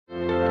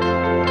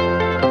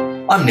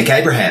I'm Nick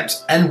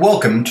Abrahams, and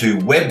welcome to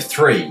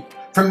Web3,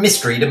 From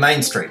Mystery to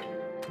Main Street,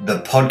 the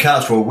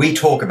podcast where we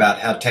talk about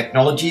how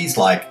technologies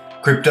like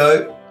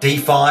crypto,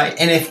 DeFi,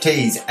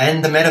 NFTs,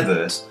 and the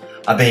metaverse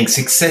are being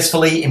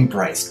successfully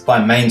embraced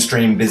by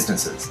mainstream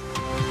businesses.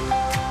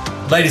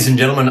 Ladies and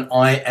gentlemen,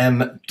 I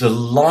am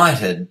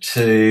delighted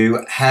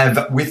to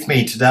have with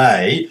me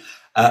today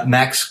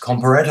Max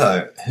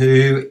Comparetto,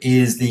 who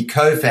is the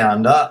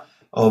co-founder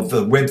of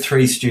the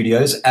Web3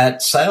 studios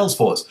at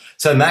Salesforce.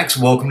 So Max,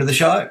 welcome to the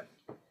show.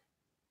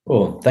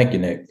 Cool. Thank you,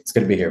 Nick. It's good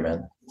to be here,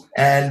 man.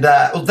 And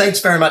well, thanks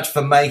very much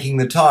for making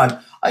the time.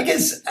 I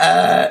guess,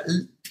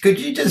 could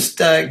you just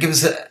give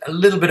us a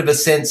little bit of a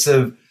sense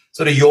of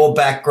sort of your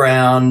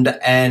background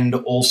and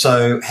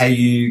also how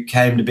you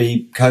came to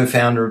be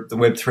co-founder of the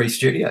Web3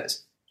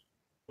 studios?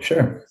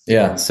 Sure.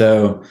 Yeah.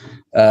 So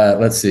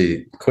let's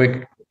see.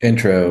 Quick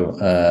intro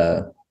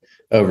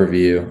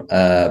overview.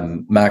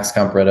 Max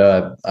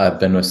Comparetto. I've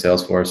been with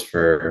Salesforce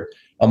for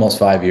almost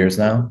 5 years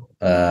now.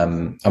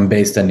 I'm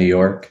based in New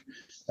York,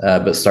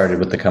 but started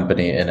with the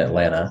company in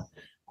Atlanta.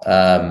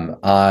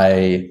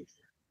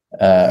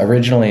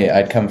 Originally,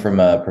 I'd come from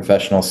a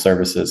professional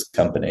services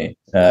company,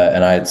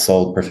 and I had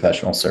sold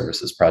professional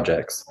services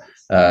projects.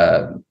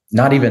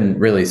 Not even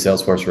really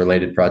Salesforce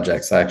related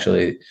projects. I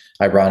actually,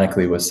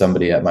 ironically, was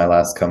somebody at my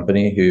last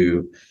company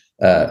who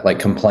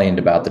complained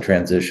about the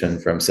transition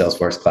from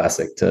Salesforce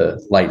Classic to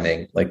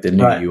Lightning, like the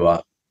new UI,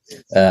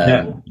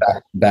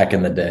 back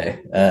in the day.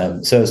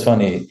 So it's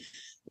funny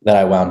that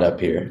I wound up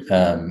here.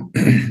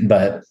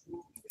 But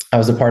I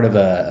was a part of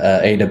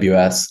a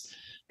AWS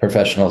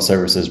professional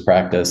services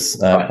practice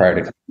prior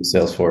to coming to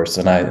Salesforce,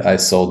 and I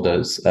sold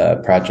those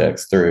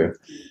projects through.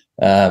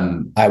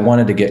 I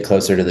wanted to get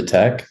closer to the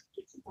tech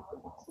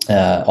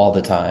all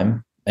the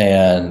time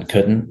and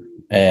couldn't,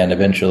 and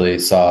eventually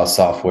saw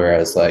software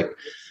as like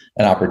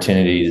an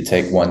opportunity to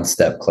take one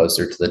step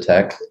closer to the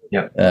tech.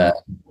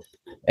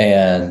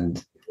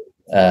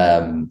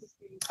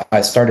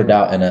 I started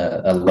out in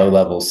a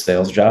low-level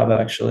sales job,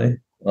 actually,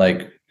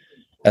 like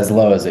as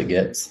low as it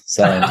gets,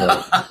 selling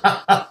to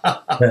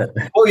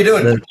what are you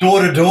doing?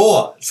 Door to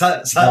door,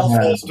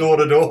 Salesforce door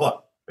to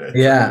door.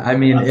 Yeah, I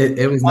mean,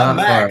 it was not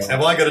Max, far.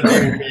 Have I got a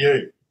deal for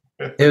you?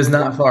 It was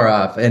not far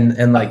off,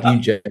 and like you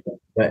joke,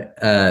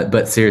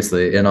 but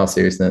seriously, in all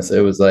seriousness,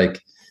 it was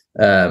like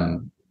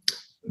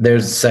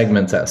there's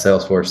segments at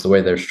Salesforce. The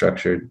way they're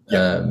structured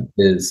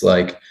is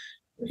like,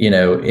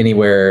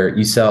 anywhere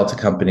you sell to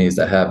companies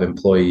that have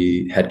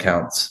employee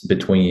headcounts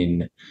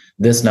between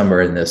this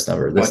number and this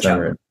number,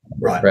 number.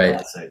 Right.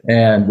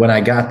 And when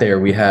I got there,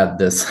 we had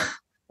this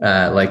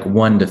like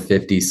 1 to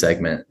 50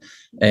 segment.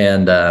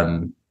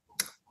 And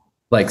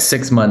like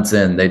 6 months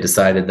in, they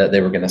decided that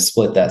they were going to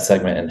split that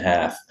segment in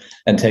half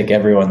and take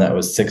everyone that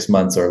was 6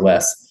 months or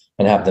less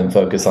and have them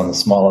focus on the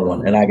smaller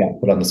one. And I got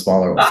put on the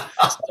smaller one.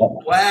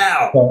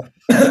 Wow. So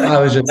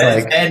I was just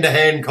That's like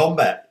hand-to-hand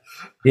combat.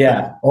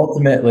 Yeah,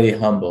 ultimately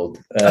humbled.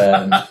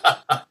 Welcome,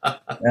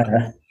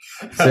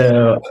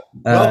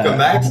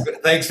 Max.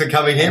 Thanks for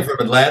coming here from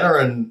Atlanta,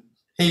 and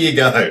here you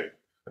go.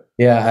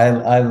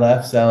 Yeah, I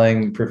left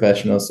selling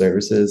professional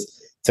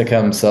services to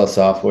come sell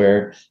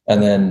software,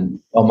 and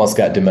then almost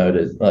got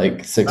demoted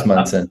like 6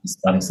 months into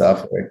selling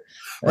software.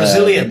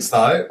 Resilience,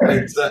 though,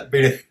 it's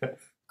been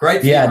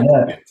great. Yeah,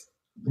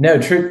 no.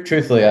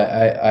 Truthfully,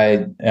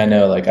 I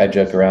know, like I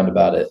joke around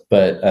about it,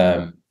 but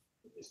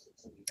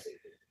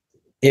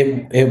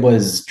it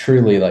was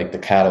truly like the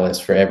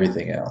catalyst for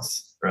everything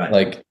else. Right.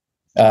 Like,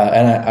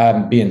 and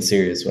I'm being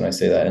serious when I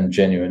say that, and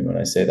genuine when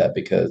I say that,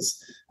 because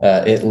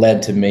it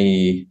led to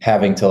me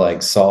having to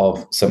like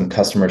solve some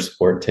customer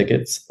support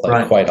tickets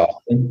quite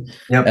often.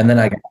 And then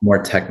I got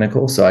more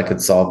technical so I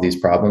could solve these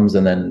problems,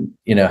 and then,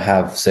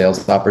 have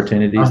sales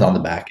opportunities on the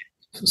back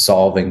end,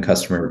 solving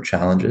customer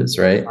challenges.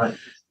 Right.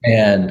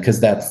 And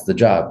because that's the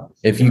job.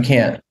 If you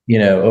can't,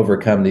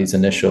 overcome these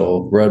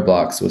initial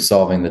roadblocks with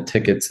solving the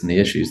tickets and the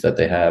issues that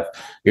they have,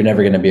 you're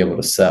never going to be able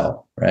to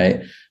sell. Right.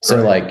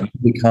 So like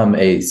you become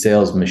a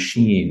sales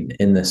machine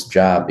in this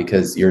job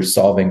because you're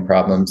solving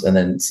problems and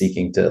then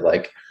seeking to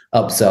like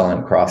upsell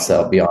and cross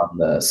sell beyond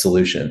the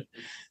solution.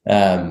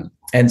 And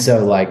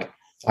so like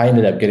I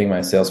ended up getting my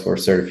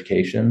Salesforce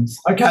certifications.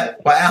 Okay.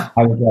 Wow.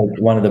 I was like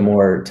one of the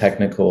more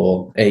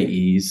technical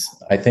AEs,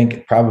 I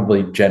think,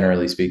 probably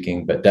generally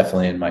speaking, but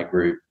definitely in my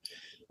group.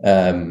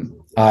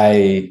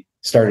 I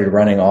started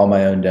running all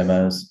my own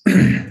demos.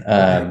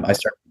 I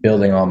started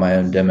building all my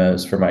own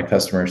demos for my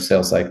customer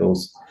sales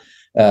cycles.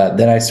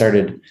 Then I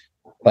started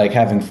like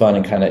having fun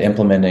and kind of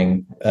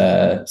implementing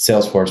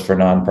Salesforce for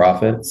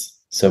nonprofits.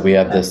 So we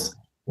have this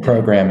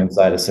program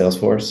inside of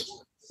Salesforce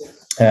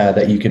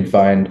that you can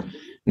find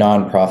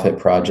nonprofit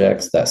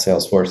projects that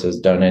Salesforce has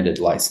donated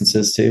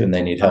licenses to, and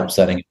they need help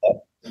setting it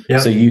up.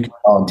 So you can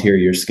volunteer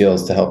your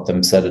skills to help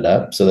them set it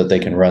up so that they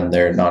can run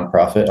their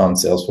nonprofit on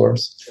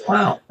Salesforce.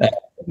 Wow.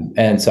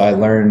 And so I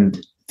learned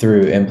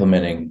through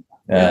implementing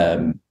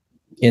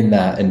in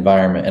that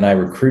environment, and I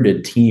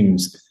recruited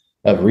teams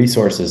of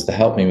resources to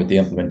help me with the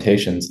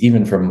implementations,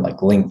 even from like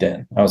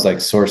LinkedIn. I was like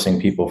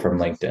sourcing people from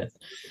LinkedIn.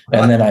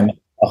 And then I met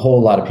a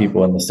whole lot of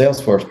people in the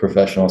Salesforce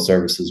professional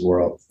services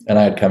world, and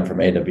I had come from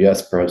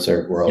AWS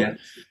ProServe world. Yeah.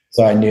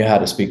 So I knew how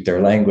to speak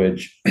their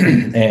language,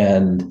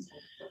 and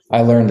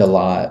I learned a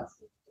lot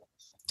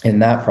in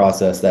that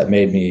process that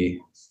made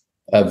me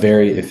a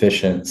very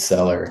efficient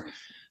seller,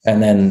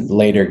 and then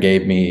later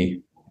gave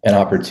me an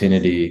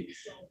opportunity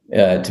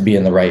to be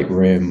in the right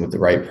room with the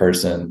right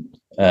person,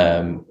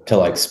 to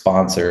like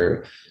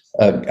sponsor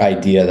an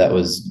idea that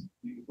was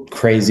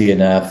crazy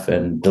enough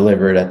and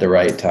delivered at the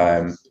right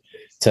time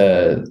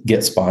to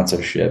get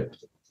sponsorship,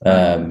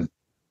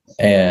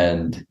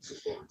 and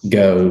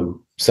go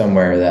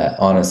somewhere that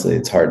honestly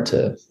it's hard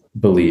to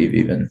believe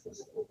even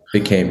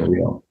became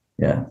real.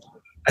 Yeah.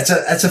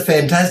 That's a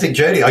fantastic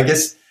journey, I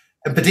guess,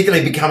 and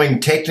particularly becoming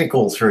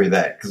technical through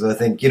that, because I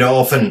think,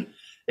 often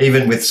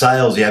even with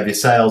sales, you have your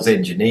sales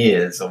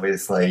engineers,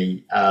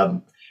 obviously.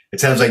 It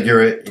sounds like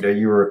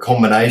you're a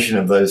combination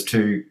of those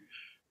two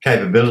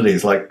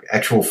capabilities, like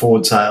actual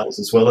forward sales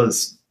as well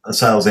as a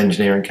sales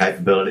engineering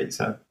capability.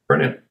 So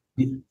brilliant.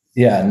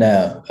 Yeah,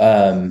 no.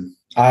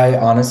 I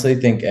honestly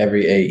think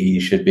every AE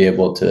should be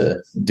able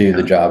to do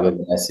the job of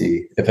an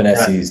SE if an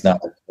SE is not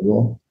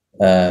available.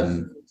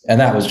 And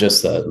that was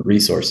just a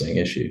resourcing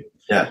issue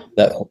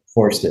that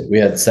forced it. We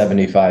had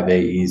 75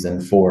 AEs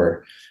and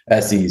 4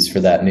 SEs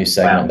for that new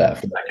segment. Wow.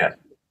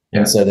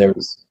 And so there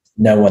was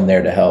no one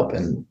there to help,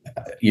 and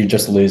you're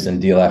just losing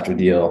deal after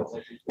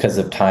deal because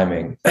of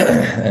timing.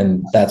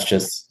 And that's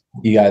just,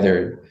 you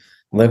either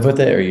live with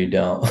it or you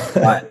don't.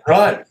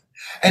 Right.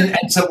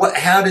 And so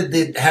how did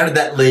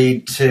that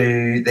lead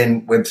to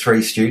then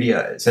Web3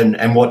 Studios,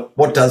 and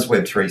what does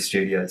Web3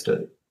 Studios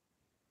do?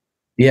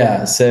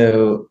 Yeah.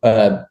 So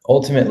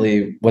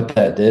ultimately, what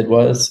that did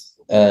was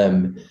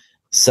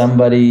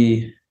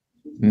somebody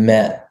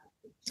met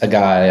a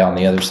guy on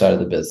the other side of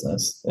the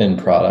business in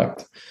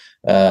product.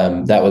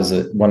 That was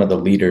one of the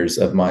leaders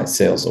of my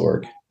sales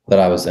org that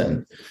I was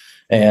in.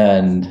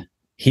 And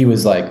he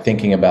was like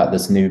thinking about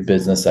this new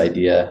business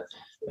idea,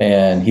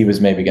 and he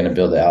was maybe going to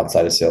build it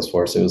outside of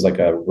Salesforce. It was like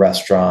a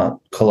restaurant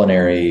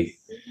culinary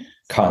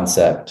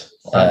concept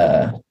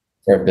for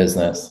a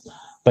business,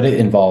 but it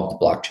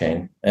involved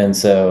blockchain. And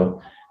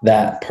so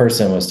that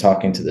person was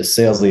talking to the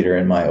sales leader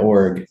in my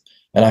org,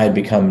 and I had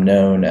become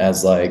known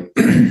as like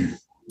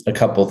a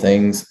couple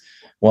things.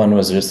 One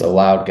was just a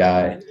loud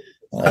guy.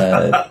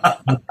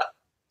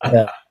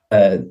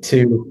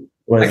 Two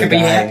was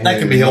that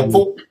can be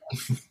helpful.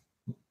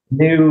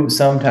 Knew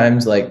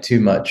sometimes like too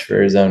much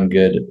for his own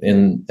good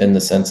in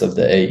the sense of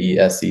the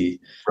AESE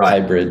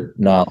hybrid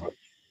knowledge.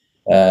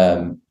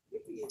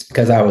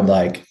 Because I would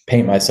like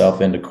paint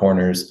myself into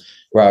corners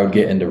where I would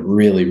get into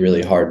really,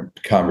 really hard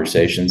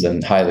conversations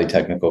and highly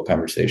technical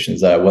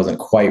conversations that I wasn't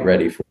quite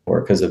ready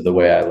for because of the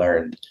way I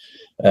learned.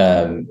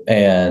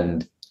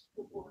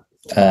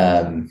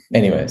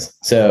 Anyways,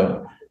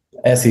 so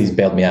SEs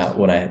bailed me out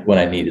when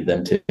I needed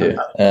them to,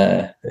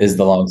 is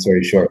the long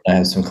story short. I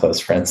have some close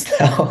friends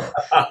now.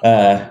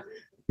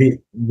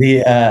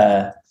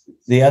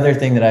 The other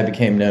thing that I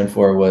became known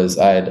for was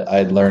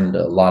I'd learned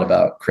a lot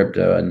about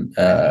crypto and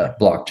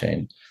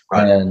blockchain.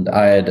 And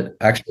I had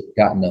actually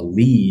gotten a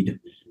lead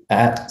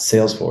at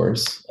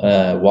Salesforce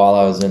while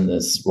I was in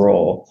this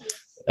role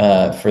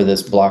for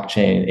this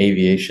blockchain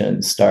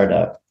aviation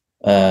startup.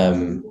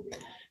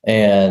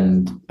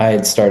 And I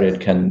had started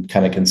kind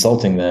of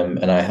consulting them,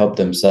 and I helped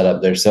them set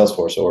up their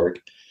Salesforce org,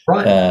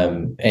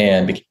 and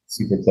became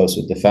super close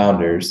with the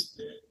founders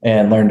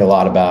and learned a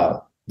lot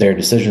about their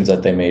decisions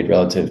that they made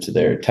relative to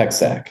their tech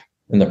stack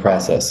in the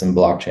process and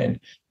blockchain.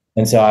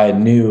 And so I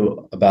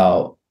knew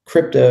about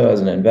crypto as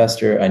an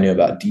investor. I knew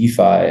about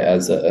DeFi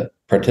as a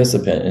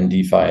participant in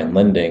DeFi and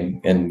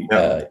lending and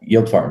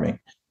yield farming.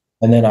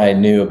 And then I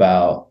knew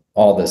about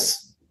all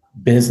this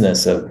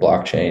business of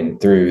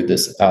blockchain through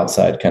this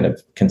outside kind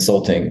of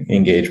consulting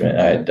engagement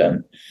I had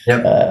done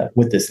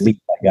with this lead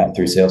I got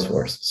through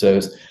Salesforce. So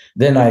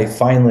then I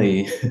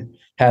finally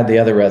had the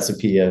other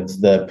recipe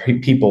of the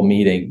people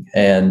meeting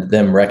and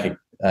them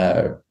recommending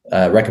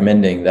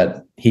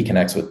that he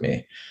connects with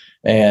me.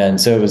 And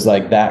so it was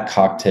like that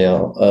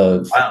cocktail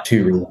of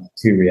two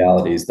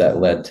realities that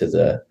led to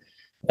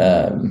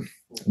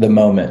the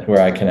moment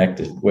where I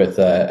connected with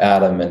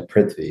Adam and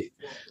Prithvi.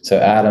 So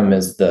Adam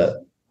is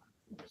the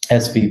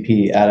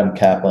SVP, Adam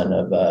Kaplan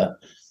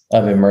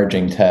of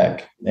emerging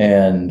tech,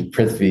 and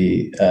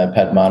Prithvi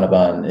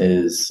Padmanabhan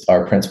is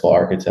our principal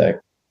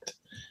architect,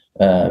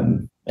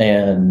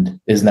 and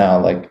is now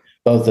like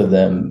both of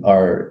them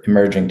are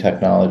emerging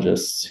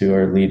technologists who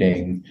are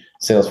leading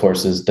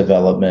Salesforce's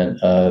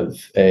development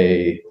of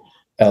a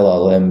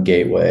LLM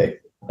gateway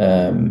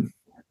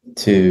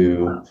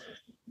to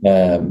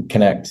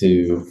connect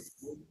to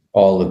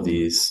all of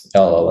these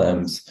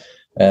LLMs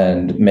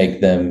and make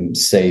them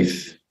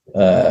safe.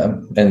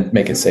 And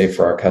make it safe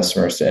for our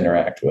customers to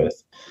interact with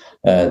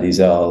these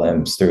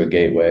LLMs through a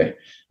gateway.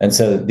 And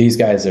so these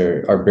guys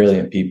are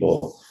brilliant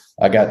people.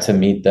 I got to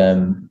meet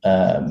them.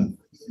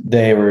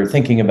 They were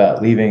thinking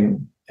about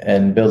leaving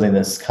and building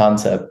this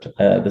concept,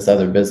 this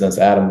other business,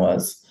 Adam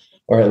was,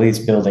 or at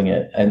least building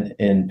it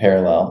in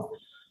parallel.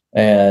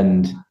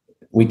 And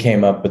we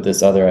came up with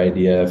this other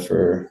idea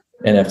for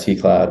NFT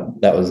Cloud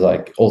that was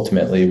like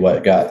ultimately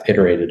what got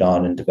iterated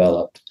on and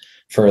developed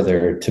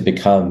further to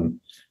become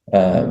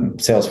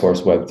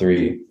Salesforce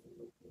Web3.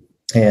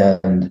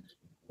 And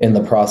in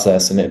the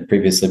process, and it had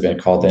previously been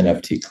called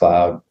NFT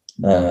Cloud,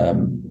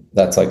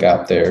 that's like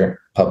out there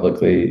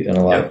publicly in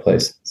a lot of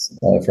places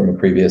from a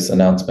previous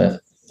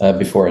announcement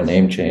before a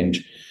name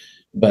change.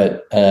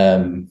 But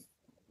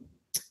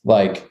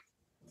like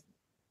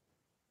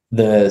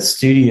the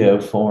studio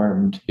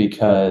formed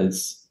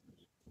because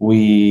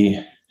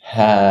we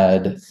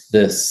had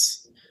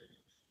this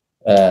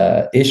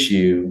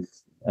issue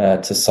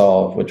to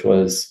solve, which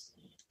was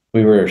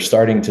we were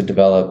starting to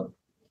develop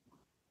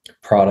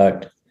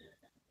product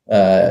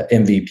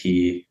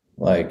MVP,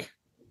 like,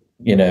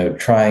 you know,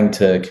 trying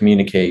to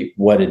communicate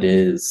what it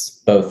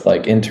is, both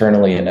like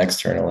internally and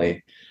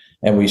externally.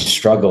 And we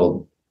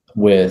struggled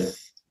with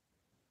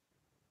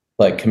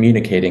like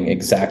communicating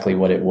exactly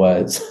what it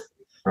was,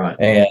 right,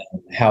 and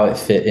how it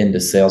fit into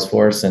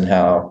Salesforce and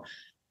how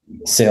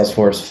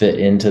Salesforce fit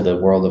into the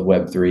world of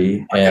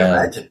Web3. I can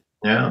imagine.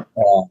 Yeah.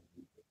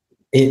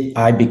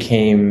 I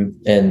became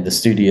in the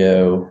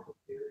studio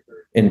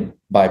in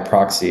by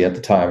proxy at the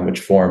time, which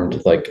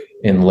formed like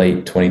in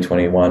late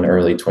 2021,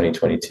 early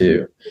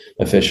 2022,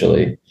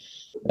 officially.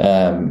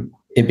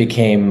 It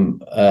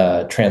became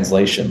a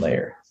translation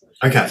layer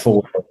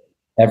for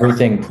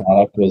everything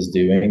product was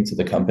doing to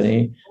the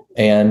company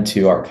and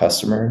to our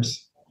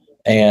customers,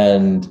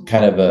 and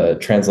kind of a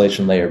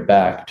translation layer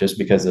back just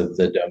because of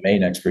the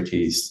domain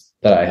expertise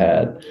that I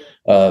had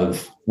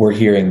of we're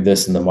hearing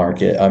this in the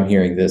market. I'm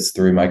hearing this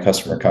through my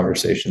customer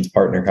conversations,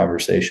 partner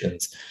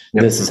conversations.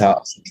 Yep. This is how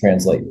it's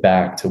translate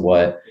back to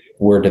what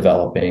we're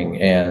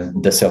developing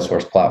and the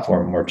Salesforce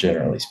platform more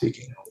generally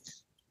speaking.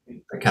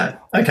 Okay.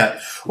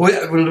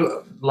 We'd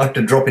like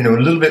to drop into a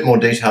little bit more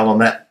detail on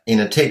that in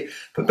a tick,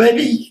 but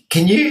maybe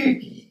can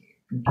you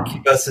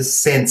give us a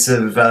sense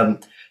of,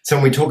 so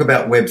when we talk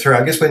about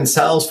Web3, I guess when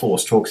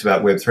Salesforce talks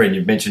about Web3, and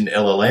you've mentioned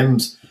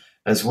LLMs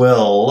as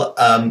well,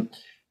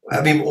 I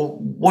mean,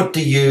 what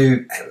do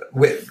you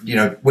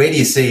know, where do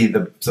you see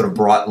the sort of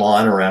bright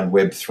line around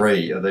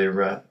Web3?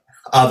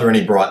 Are there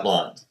any bright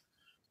lines?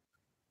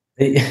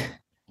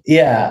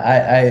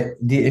 Yeah,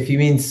 if you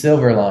mean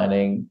silver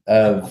lining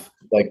of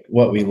like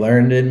what we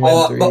learned in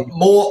Web3, but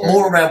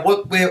more around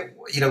what what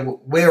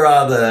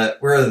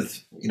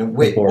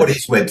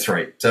is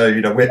Web3? So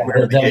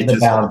where are the edges?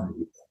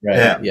 Boundaries,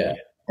 right? Yeah.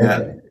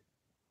 Okay.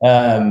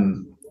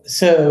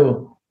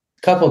 So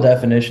a couple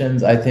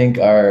definitions I think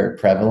are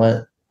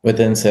prevalent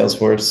within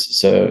Salesforce.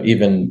 So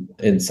even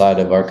inside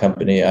of our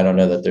company, I don't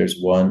know that there's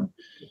one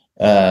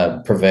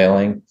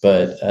prevailing,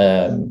 but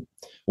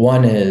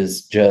one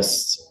is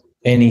just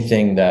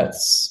anything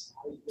that's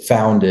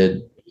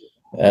founded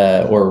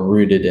or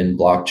rooted in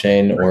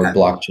blockchain or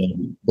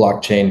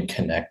blockchain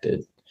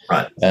connected.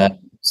 Right.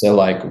 So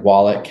like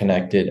wallet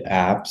connected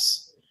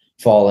apps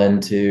fall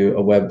into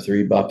a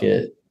Web3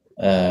 bucket,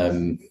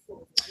 and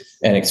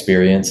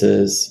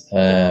experiences,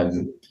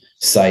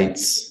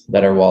 sites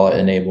that are wallet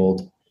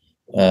enabled.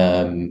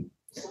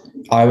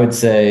 I would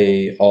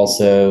say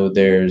also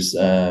there's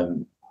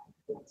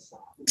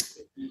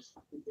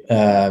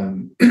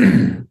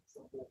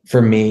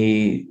for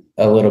me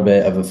a little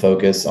bit of a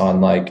focus on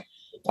like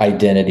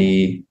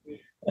identity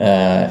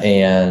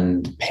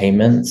and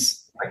payments.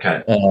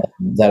 Okay.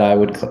 That I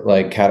would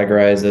like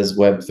categorize as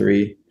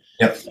Web3.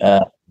 Yep.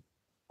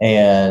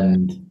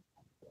 And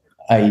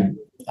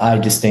I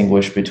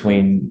distinguish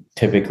between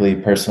typically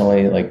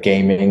personally like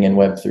gaming and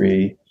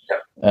Web3,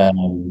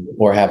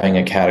 or having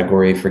a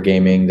category for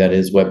gaming that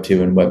is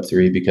Web2 and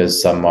Web3,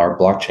 because some are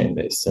blockchain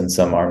based and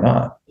some are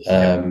not.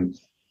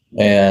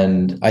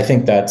 And I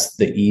think that's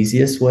the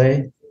easiest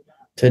way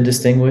to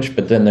distinguish.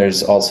 But then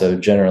there's also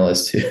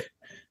generalists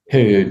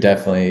who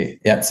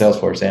definitely at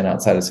Salesforce and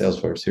outside of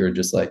Salesforce who are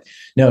just like,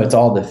 no, it's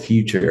all the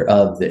future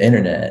of the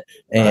internet.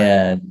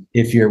 And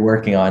if you're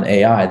working on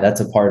AI,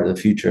 that's a part of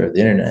the future of the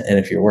internet. And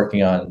if you're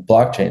working on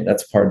blockchain,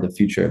 that's part of the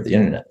future of the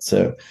internet.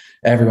 So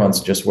everyone's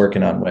just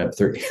working on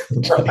Web3.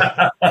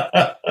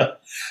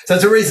 So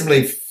it's a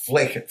reasonably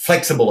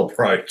flexible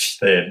approach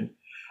then.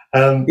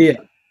 Yeah.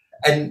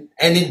 And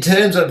in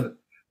terms of,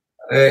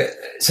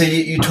 so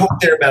you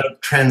talked there about a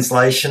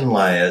translation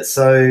layer.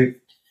 So,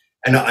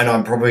 and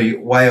I'm probably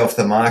way off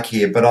the mark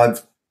here, but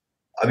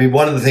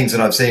one of the things that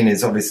I've seen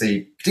is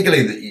obviously,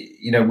 particularly,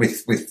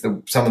 with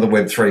some of the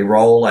Web3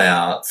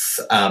 rollouts,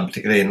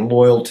 particularly in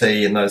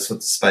loyalty and those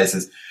sorts of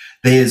spaces,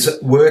 there's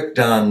work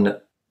done,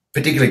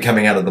 particularly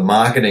coming out of the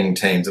marketing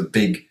teams of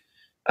big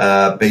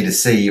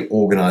B2C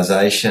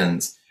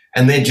organizations,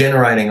 and they're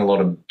generating a lot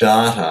of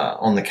data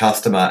on the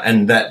customer,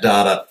 and that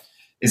data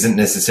isn't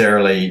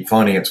necessarily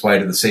finding its way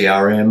to the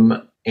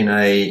CRM in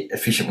a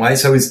efficient way.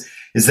 So is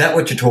that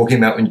what you're talking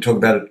about when you talk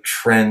about a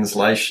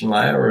translation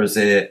layer, or are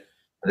there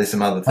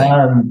some other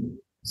things?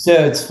 So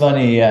it's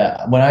funny.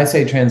 When I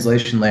say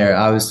translation layer,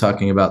 I was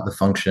talking about the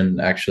function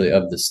actually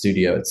of the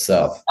studio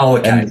itself. Oh,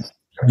 okay.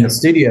 And the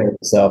studio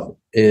itself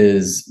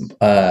is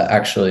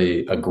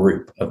actually a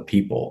group of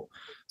people.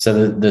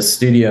 So the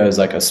studio is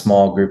like a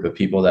small group of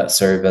people that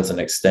serve as an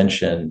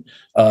extension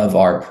of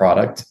our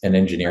product and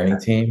engineering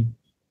team.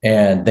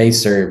 And they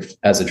serve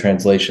as a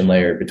translation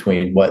layer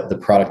between what the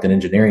product and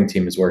engineering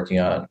team is working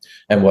on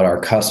and what our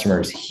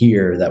customers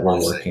hear that we're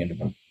working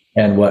on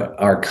and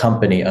what our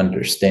company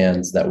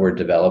understands that we're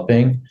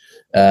developing.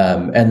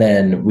 And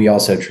then we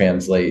also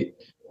translate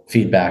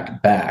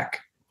feedback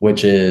back,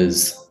 which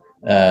is,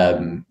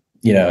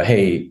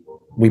 hey,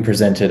 we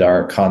presented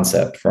our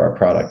concept for our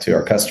product to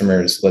our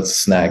customers. Let's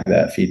snag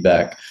that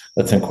feedback.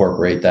 Let's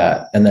incorporate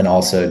that. And then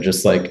also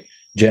just like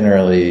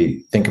generally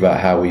think about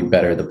how we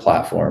better the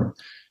platform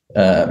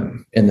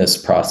in this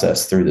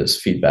process through this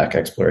feedback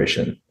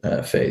exploration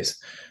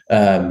phase.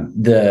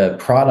 The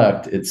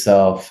product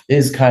itself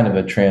is kind of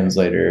a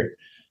translator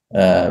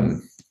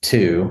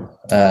too,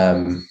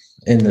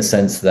 in the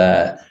sense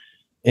that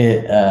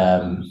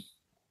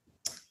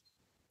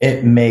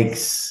it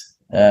makes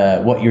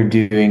what you're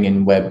doing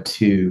in Web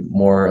 2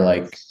 more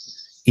like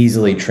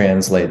easily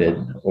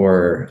translated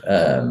or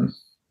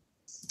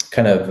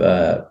kind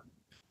of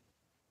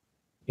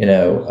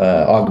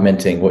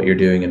augmenting what you're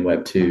doing in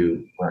Web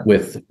 2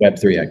 with Web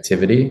 3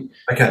 activity.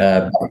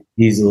 Okay.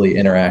 Easily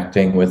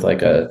interacting with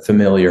like a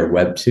familiar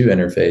Web 2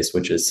 interface,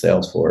 which is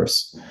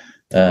Salesforce.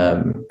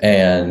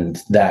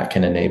 And that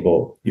can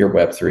enable your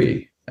Web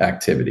 3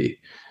 activity.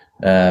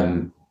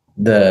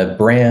 The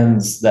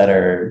brands that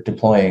are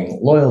deploying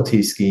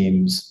loyalty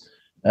schemes,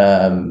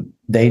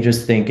 they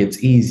just think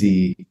it's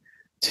easy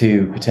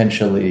to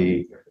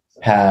potentially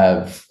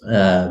have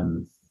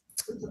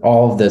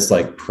all of this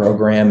like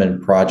program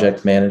and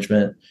project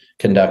management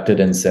conducted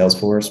in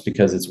Salesforce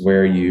because it's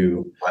where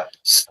you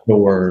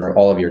store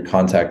all of your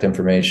contact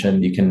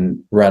information. You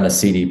can run a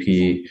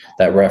CDP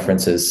that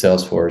references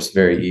Salesforce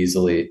very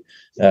easily,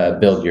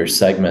 build your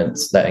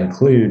segments that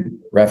include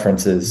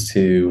references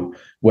to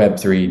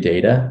Web3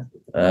 data.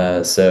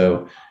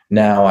 So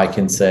now I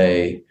can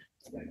say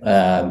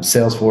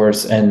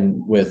Salesforce,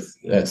 and with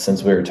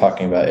since we were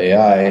talking about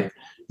AI,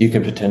 you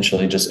could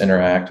potentially just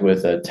interact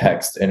with a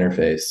text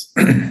interface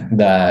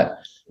that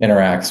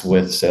interacts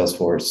with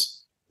Salesforce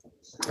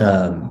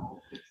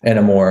in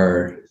a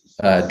more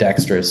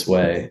dexterous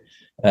way,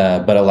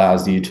 but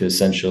allows you to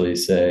essentially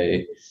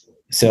say,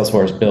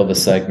 Salesforce, build a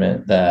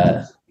segment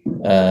that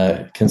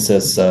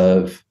consists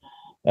of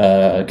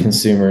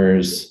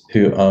consumers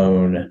who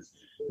own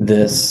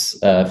this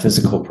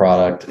physical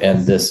product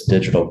and this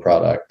digital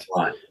product.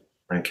 Right.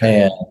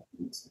 Okay. And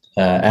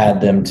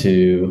add them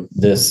to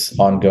this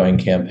ongoing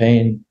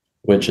campaign,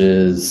 which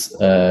is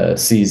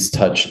sees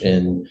touch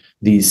in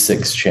these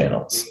 6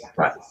 channels.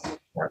 Right.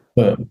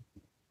 Boom.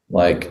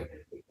 Like,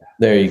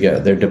 there you go.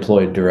 They're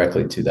deployed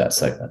directly to that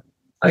segment.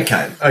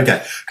 Okay.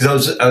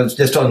 Because I was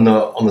just on the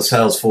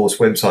Salesforce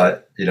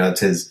website. It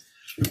says,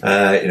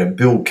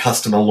 build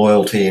customer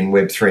loyalty in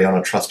Web3 on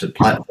a trusted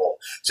platform.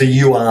 So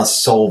you are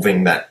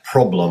solving that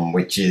problem,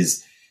 which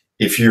is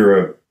if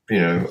you're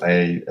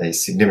a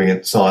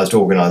significant sized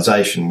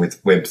organization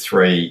with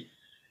Web3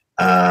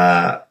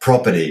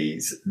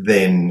 properties,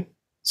 then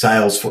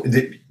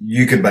Salesforce,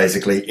 you can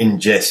basically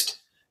ingest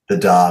the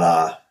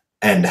data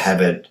and have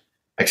it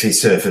actually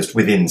surfaced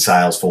within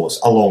Salesforce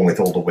along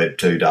with all the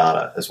Web2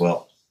 data as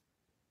well.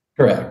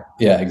 Correct.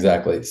 Yeah,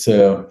 exactly.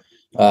 So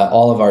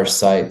all of our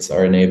sites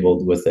are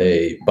enabled with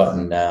a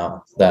button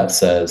now that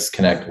says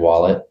Connect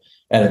Wallet,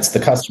 and it's the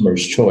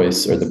customer's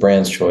choice or the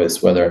brand's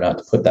choice whether or not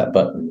to put that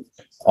button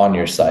on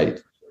your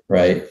site,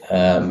 right?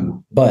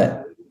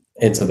 But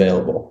it's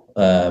available.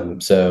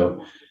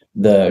 So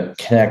the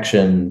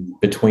connection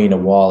between a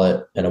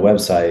wallet and a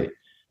website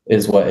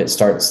is what it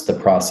starts the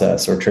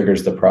process or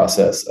triggers the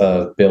process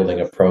of building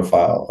a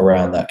profile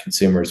around that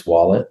consumer's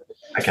wallet.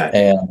 Okay.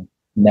 And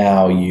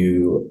now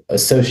you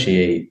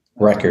associate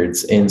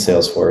records in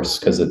Salesforce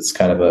because it's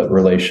kind of a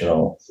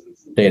relational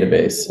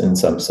database in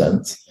some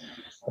sense.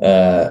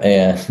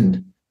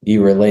 And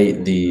you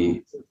relate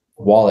the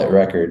wallet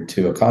record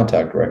to a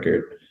contact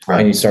record, right,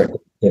 and you start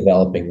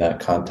developing that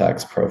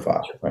contact's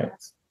profile, right?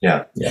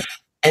 Yeah.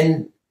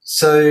 And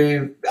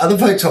so other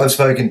folks I've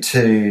spoken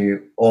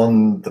to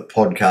on the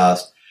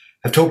podcast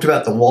have talked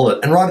about the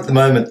wallet, and right at the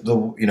moment,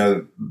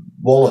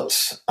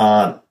 wallets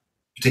aren't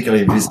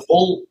particularly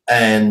visible,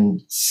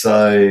 and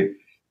so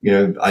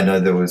I know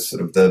there was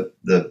sort of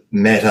the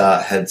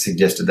Meta had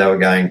suggested they were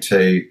going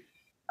to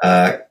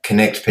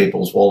connect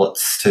people's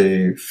wallets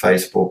to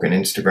Facebook and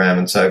Instagram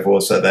and so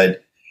forth, so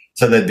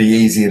they'd be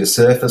easier to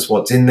surface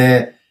what's in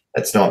there.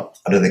 I don't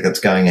think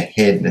that's going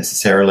ahead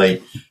necessarily,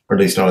 or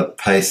at least not at the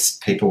pace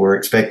people were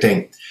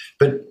expecting.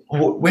 But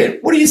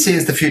what do you see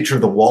as the future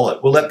of the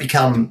wallet? Will that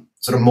become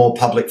sort of more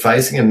public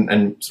facing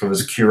and sort of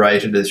as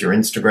curated as your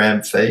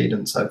Instagram feed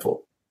and so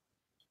forth?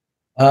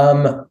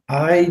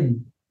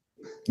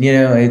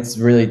 It's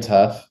really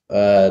tough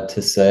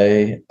to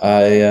say.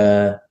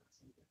 I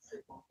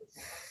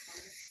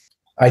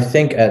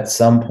think at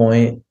some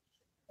point,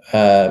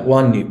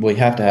 we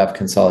have to have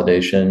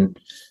consolidation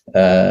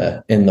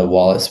in the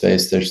wallet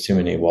space. There's too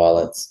many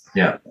wallets.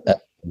 Yeah.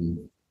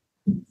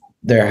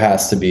 There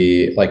has to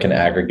be like an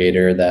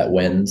aggregator that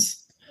wins.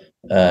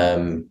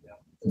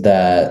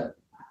 that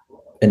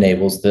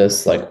enables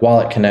this. Like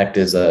Wallet Connect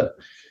is a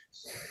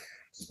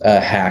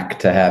hack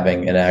to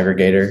having an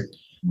aggregator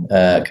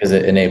because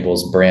it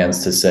enables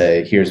brands to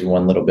say, here's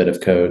one little bit of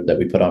code that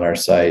we put on our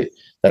site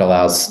that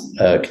allows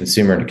a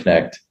consumer to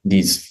connect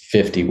these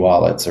 50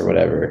 wallets or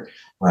whatever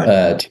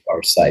to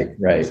our site,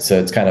 right? So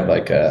it's kind of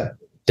like a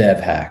dev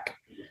hack.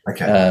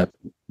 Okay.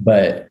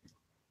 But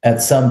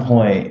at some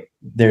point,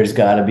 there's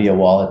got to be a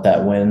wallet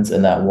that wins,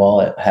 and that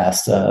wallet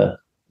has to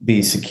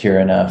be secure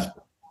enough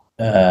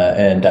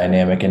and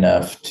dynamic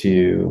enough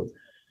to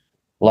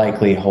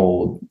likely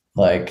hold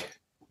like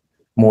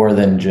more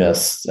than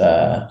just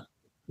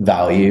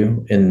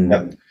value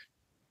in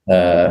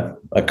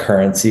a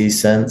currency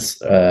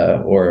sense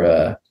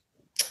or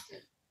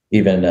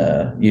even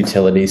a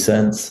utility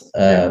sense.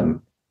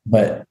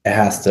 But it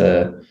has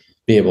to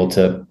be able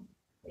to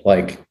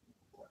like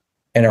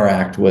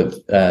interact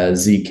with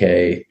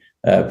ZK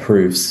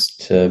proofs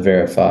to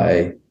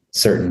verify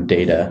certain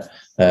data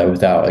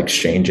without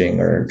exchanging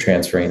or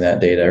transferring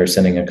that data or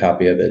sending a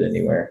copy of it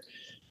anywhere.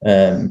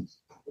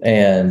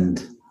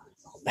 And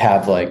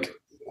have like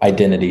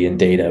identity and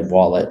data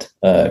wallet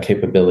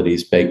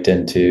capabilities baked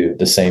into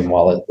the same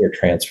wallet where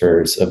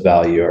transfers of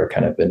value are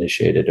kind of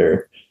initiated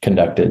or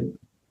conducted.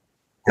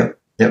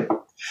 Yep.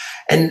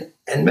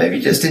 And maybe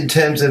just in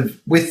terms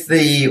of with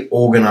the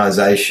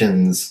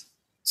organizations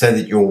so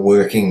that you're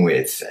working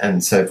with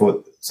and so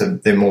forth, so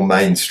they're more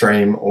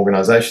mainstream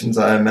organizations,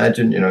 I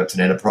imagine, it's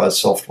an enterprise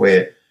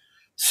software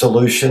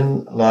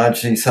solution,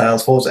 largely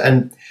Salesforce.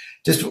 And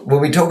just when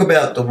we talk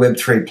about the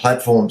Web3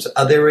 platforms,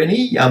 are there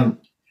any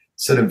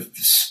sort of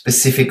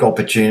specific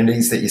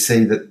opportunities that you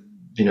see that,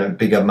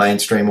 bigger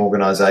mainstream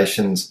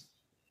organizations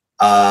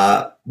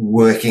are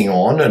working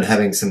on and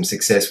having some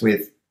success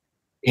with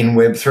in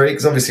Web3?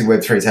 Because obviously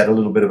Web3 has had a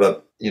little bit of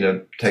a,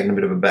 taken a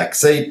bit of a back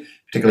seat,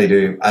 particularly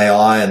to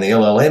AI and the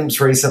LLMs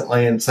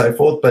recently and so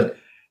forth. But,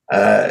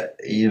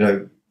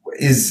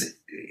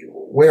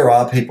 where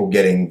are people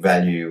getting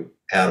value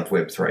out of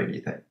Web3, do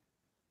you think?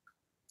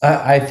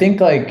 I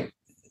think like,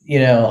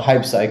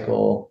 hype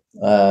cycle,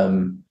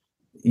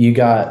 you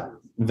got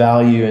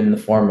value in the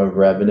form of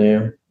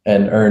revenue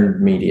and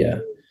earned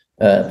media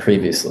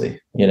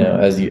previously,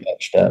 as you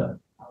etched up.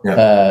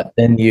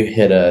 Then you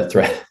hit a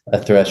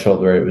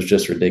threshold where it was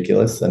just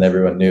ridiculous and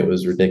everyone knew it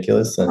was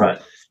ridiculous.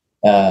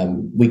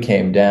 And we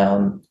came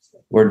down,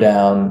 we're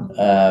down.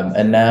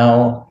 And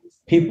now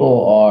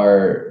people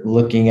are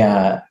looking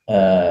at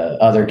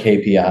other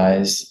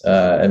KPIs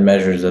and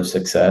measures of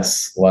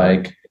success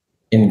like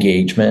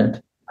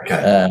engagement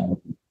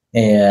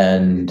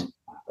and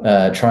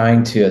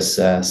trying to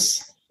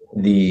assess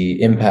the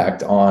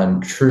impact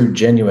on true,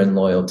 genuine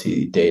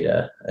loyalty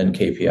data and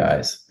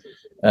KPIs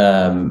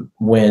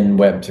when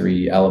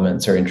Web3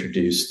 elements are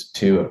introduced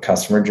to a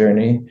customer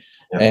journey.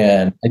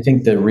 And I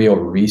think the real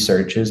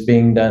research is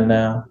being done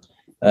now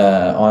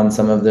on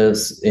some of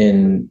this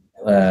in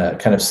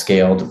kind of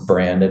scaled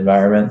brand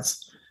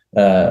environments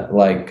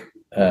like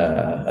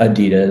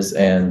Adidas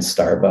and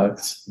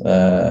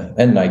Starbucks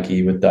and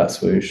Nike with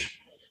 .swoosh.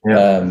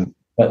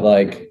 But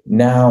like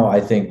now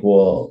I think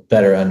we'll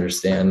better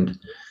understand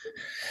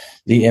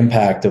the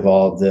impact of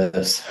all of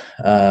this.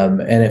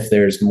 And if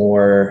there's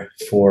more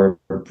for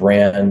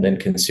brand and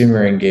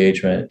consumer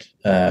engagement,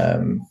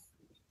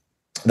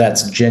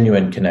 that's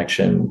genuine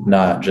connection,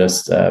 not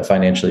just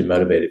financially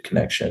motivated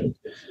connection.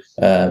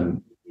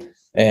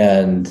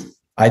 And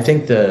I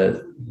think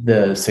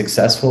the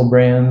successful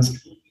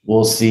brands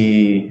we'll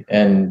see,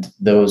 and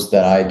those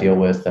that I deal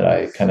with that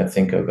I kind of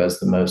think of as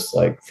the most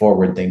like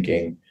forward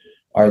thinking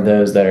are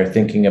those that are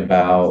thinking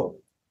about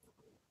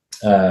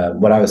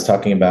what I was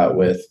talking about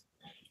with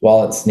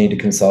wallets need to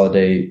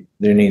consolidate.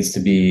 There needs to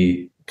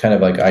be kind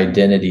of like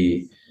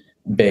identity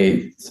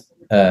based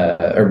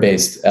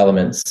based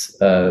elements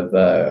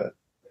of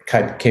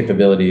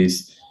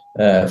capabilities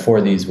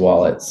for these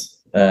wallets.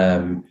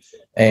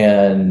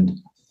 And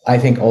I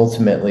think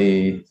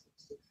ultimately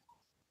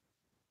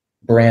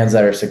brands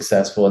that are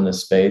successful in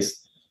this space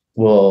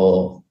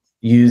will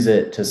use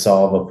it to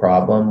solve a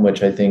problem,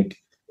 which I think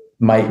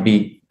might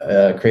be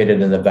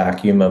created in the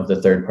vacuum of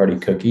the third-party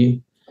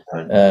cookie.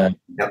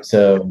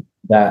 So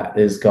that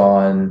is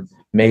gone.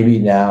 Maybe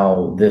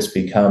now this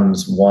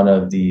becomes one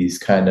of these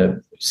kind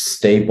of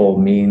staple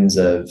means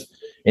of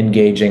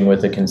engaging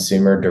with a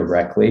consumer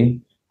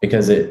directly,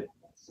 because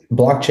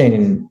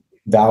blockchain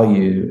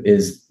value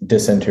is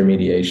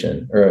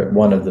disintermediation, or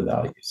one of the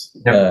values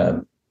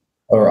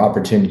or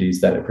opportunities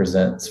that it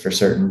presents for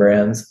certain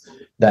brands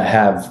that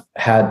have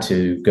had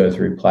to go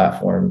through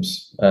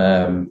platforms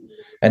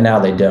and now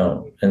they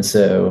don't. And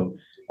so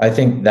I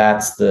think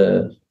that's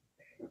the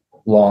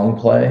long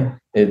play.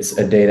 It's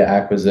a data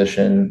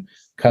acquisition,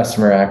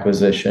 customer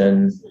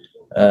acquisition,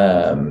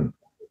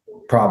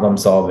 problem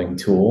solving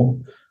tool.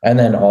 And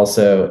then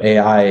also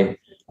AI,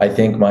 I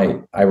think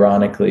might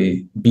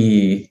ironically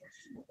be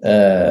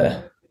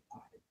a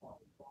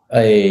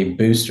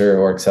booster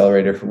or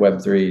accelerator for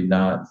Web3,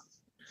 not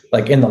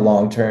like in the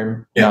long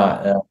term,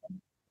 not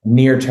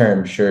near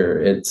term.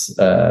 Sure, it's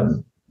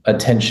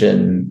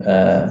attention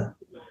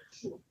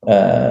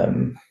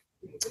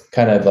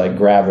kind of like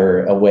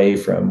grabber away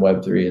from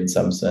Web3 in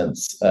some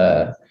sense.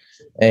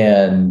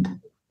 And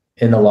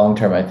in the long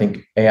term, I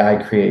think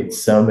AI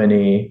creates so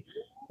many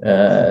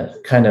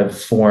kind of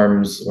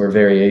forms or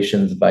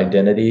variations of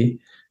identity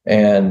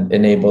and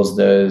enables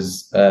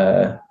those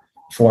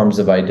forms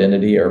of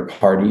identity or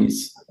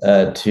parties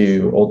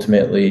to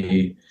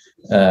ultimately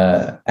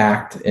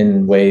act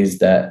in ways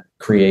that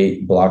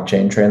create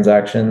blockchain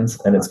transactions.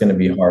 And it's going to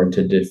be hard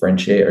to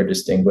differentiate or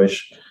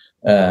distinguish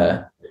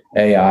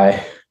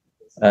AI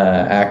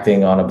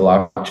acting on a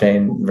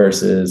blockchain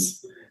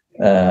versus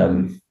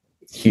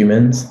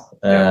humans.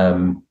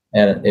 And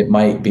it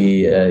might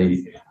be a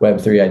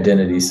Web3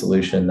 identity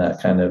solution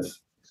that kind of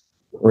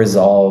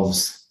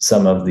resolves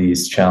some of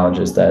these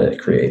challenges that it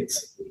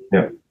creates.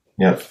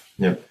 Yeah.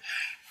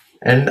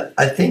 And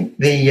I think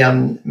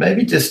the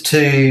maybe just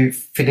to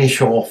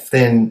finish off,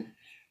 then,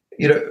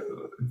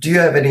 do you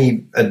have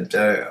any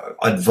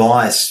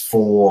advice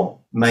for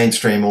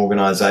mainstream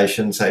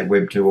organisations, say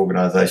Web2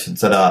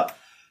 organisations that are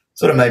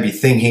sort of maybe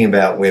thinking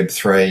about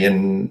Web3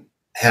 and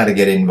how to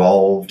get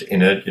involved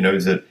in it?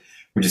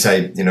 Would you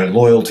say,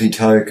 loyalty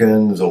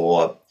tokens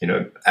or,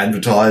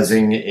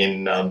 advertising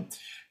in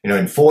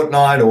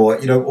Fortnite, or,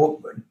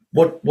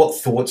 what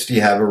thoughts do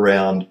you have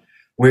around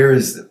where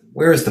is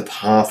the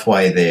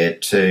pathway there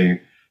to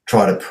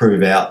try to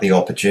prove out the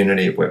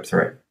opportunity of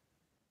Web3?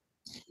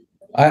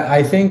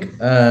 I think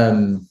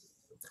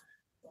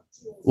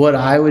what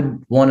I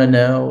would want to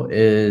know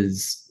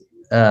is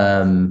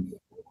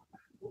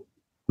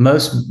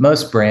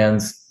most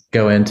brands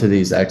go into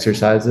these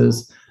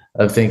exercises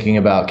of thinking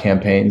about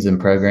campaigns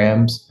and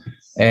programs,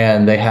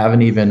 and they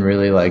haven't even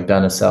really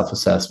done a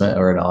self-assessment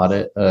or an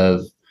audit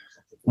of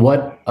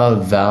what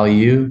of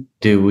value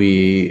do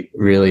we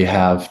really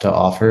have to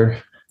offer.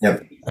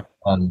 Yep.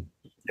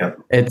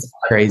 It's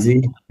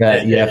crazy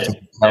that you have to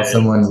tell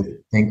someone to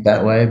think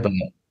that way, but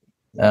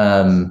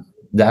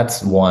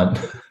that's one.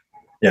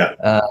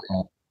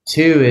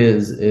 Two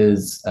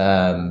is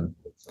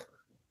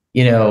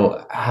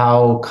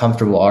how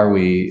comfortable are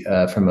we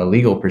from a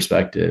legal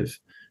perspective,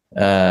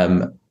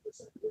 kind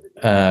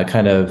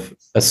of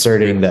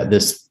asserting that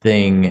this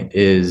thing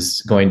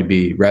is going to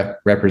be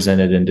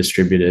represented and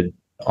distributed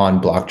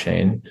on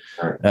blockchain,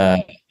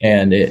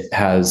 and it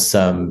has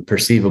some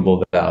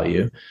perceivable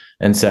value.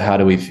 And so how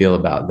do we feel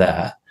about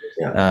that?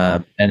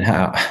 And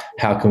how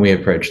can we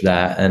approach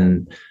that?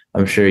 And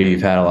I'm sure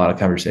you've had a lot of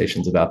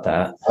conversations about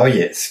that. Oh,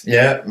 yes.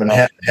 Yeah. And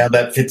how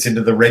that fits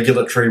into the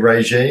regulatory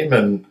regime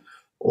and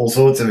all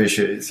sorts of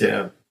issues.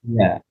 Yeah.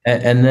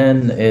 And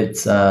then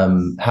it's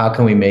how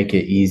can we make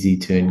it easy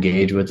to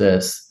engage with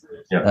this?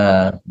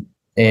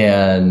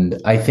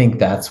 And I think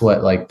that's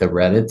what the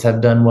Reddits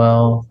have done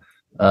well.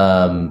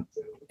 And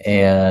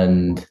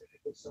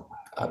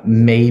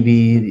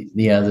maybe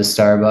the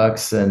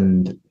Starbucks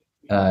and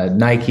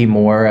Nike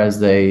more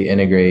as they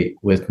integrate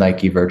with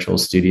Nike Virtual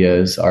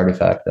Studios,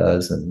 Artifact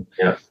does, and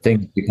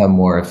things become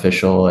more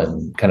official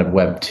and kind of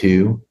Web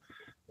 2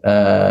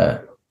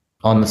 on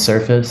the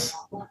surface.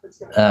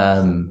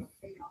 I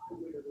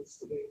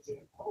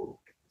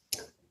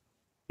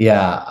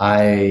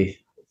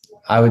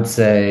would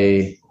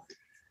say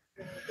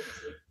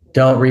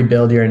don't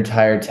rebuild your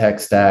entire tech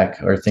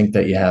stack or think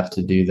that you have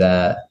to do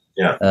that.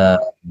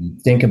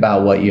 Think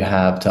about what you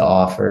have to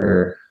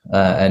offer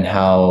and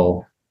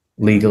how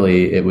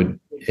legally it would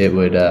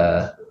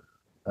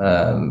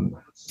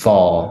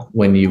fall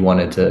when you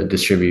wanted to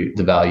distribute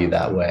the value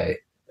that way,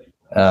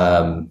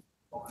 and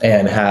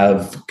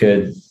have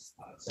good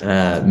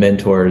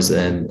mentors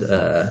and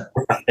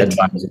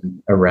advisors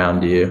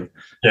around you.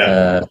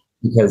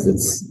 Because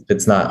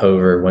it's not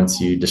over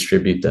once you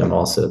distribute them.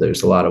 Also,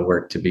 there's a lot of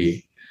work to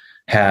be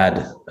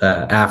had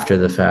after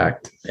the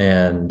fact,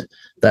 and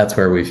that's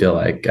where we feel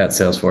like at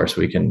Salesforce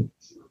we can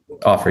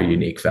offer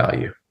unique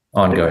value,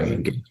 ongoing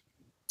engagement.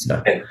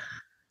 So.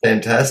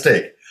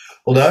 Fantastic.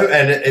 Well, no,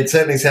 and it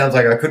certainly sounds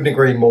like I couldn't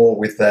agree more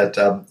with that.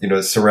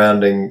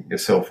 Surrounding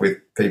yourself with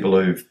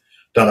people who've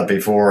done it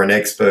before and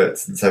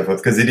experts and so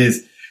forth, because it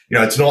is.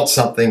 It's not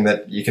something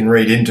that you can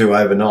read into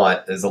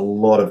overnight. There's a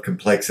lot of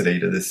complexity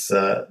to this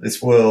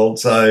world.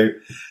 So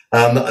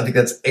I think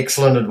that's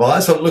excellent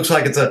advice. So it looks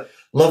like it's a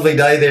lovely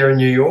day there in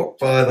New York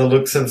by the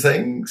looks of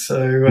things.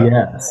 So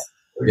yes.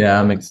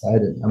 Yeah, I'm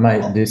excited. I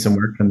might do some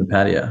work from the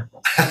patio.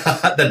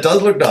 That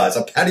does look nice.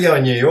 A patio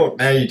in New York.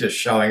 Now you're just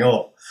showing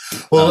off.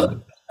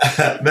 Well,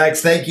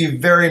 Max, thank you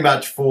very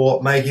much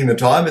for making the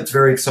time. It's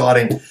very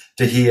exciting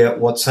to hear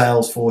what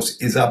Salesforce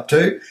is up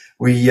to.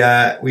 We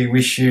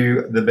wish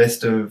you the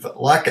best of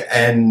luck,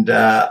 and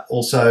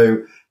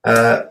also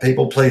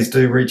people, please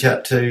do reach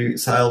out to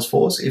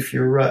Salesforce if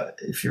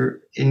you're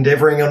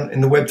endeavouring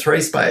in the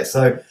Web3 space.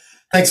 So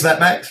thanks for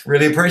that, Max.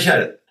 Really appreciate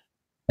it.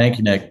 Thank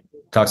you, Nick.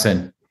 Talk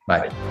soon.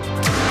 Bye.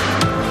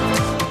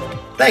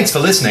 Thanks for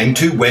listening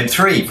to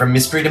Web3 from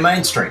Mystery to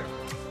Mainstream.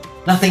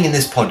 Nothing in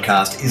this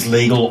podcast is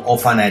legal or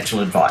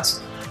financial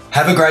advice.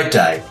 Have a great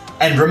day,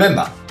 and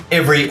remember,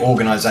 every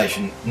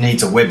organisation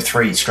needs a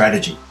Web3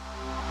 strategy.